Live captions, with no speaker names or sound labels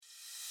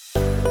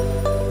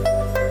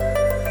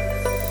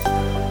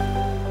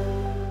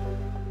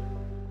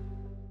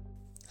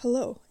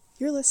Hello,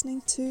 you're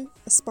listening to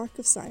A Spark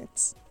of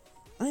Science.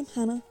 I'm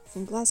Hannah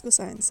from Glasgow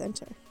Science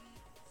Centre.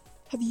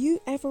 Have you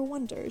ever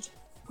wondered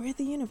where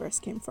the universe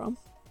came from?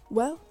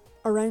 Well,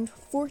 around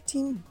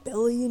 14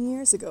 billion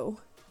years ago,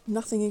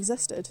 nothing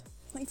existed,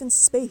 not even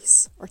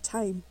space or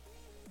time,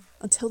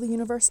 until the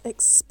universe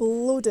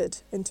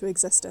exploded into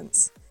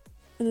existence,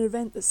 an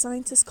event that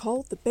scientists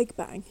call the Big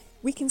Bang.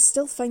 We can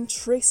still find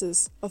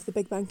traces of the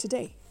Big Bang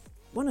today.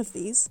 One of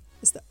these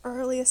is the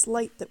earliest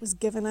light that was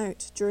given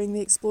out during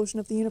the explosion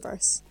of the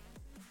universe.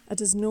 It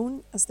is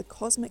known as the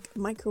cosmic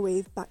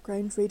microwave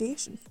background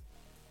radiation.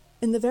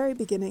 In the very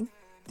beginning,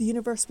 the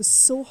universe was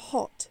so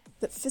hot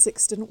that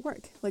physics didn't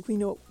work like we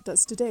know it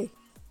does today.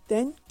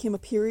 Then came a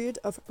period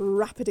of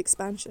rapid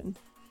expansion,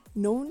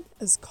 known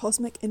as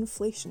cosmic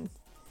inflation,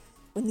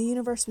 when the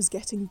universe was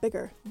getting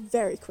bigger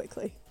very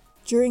quickly.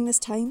 During this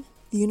time,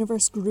 the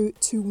universe grew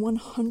to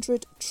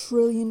 100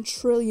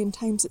 trillion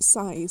times its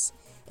size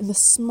in the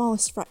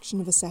smallest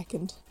fraction of a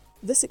second.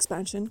 This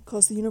expansion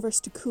caused the universe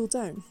to cool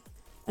down,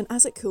 and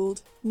as it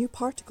cooled, new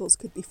particles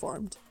could be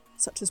formed,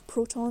 such as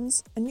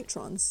protons and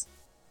neutrons.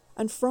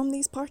 And from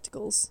these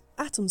particles,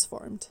 atoms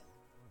formed,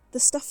 the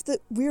stuff that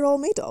we're all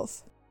made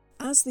of.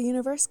 As the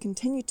universe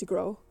continued to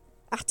grow,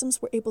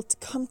 atoms were able to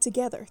come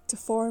together to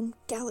form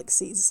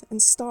galaxies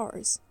and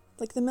stars,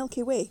 like the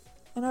Milky Way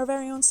and our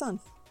very own sun.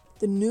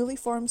 The newly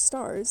formed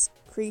stars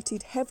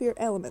created heavier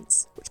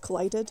elements which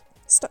collided,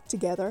 stuck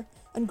together,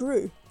 and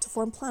grew to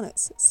form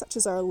planets such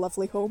as our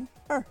lovely home,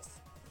 Earth.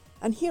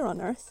 And here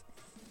on Earth,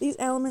 these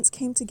elements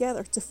came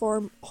together to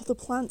form all the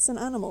plants and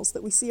animals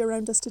that we see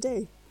around us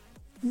today.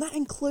 And that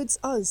includes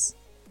us.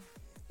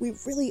 We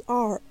really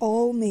are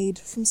all made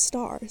from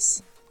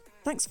stars.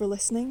 Thanks for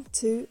listening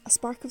to A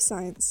Spark of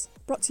Science,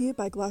 brought to you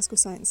by Glasgow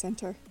Science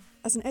Centre.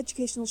 As an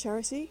educational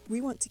charity, we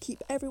want to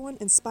keep everyone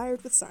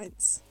inspired with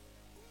science.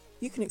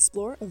 You can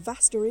explore a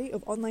vast array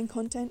of online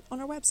content on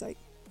our website,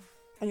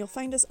 and you'll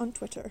find us on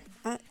Twitter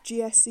at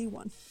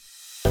GSC1.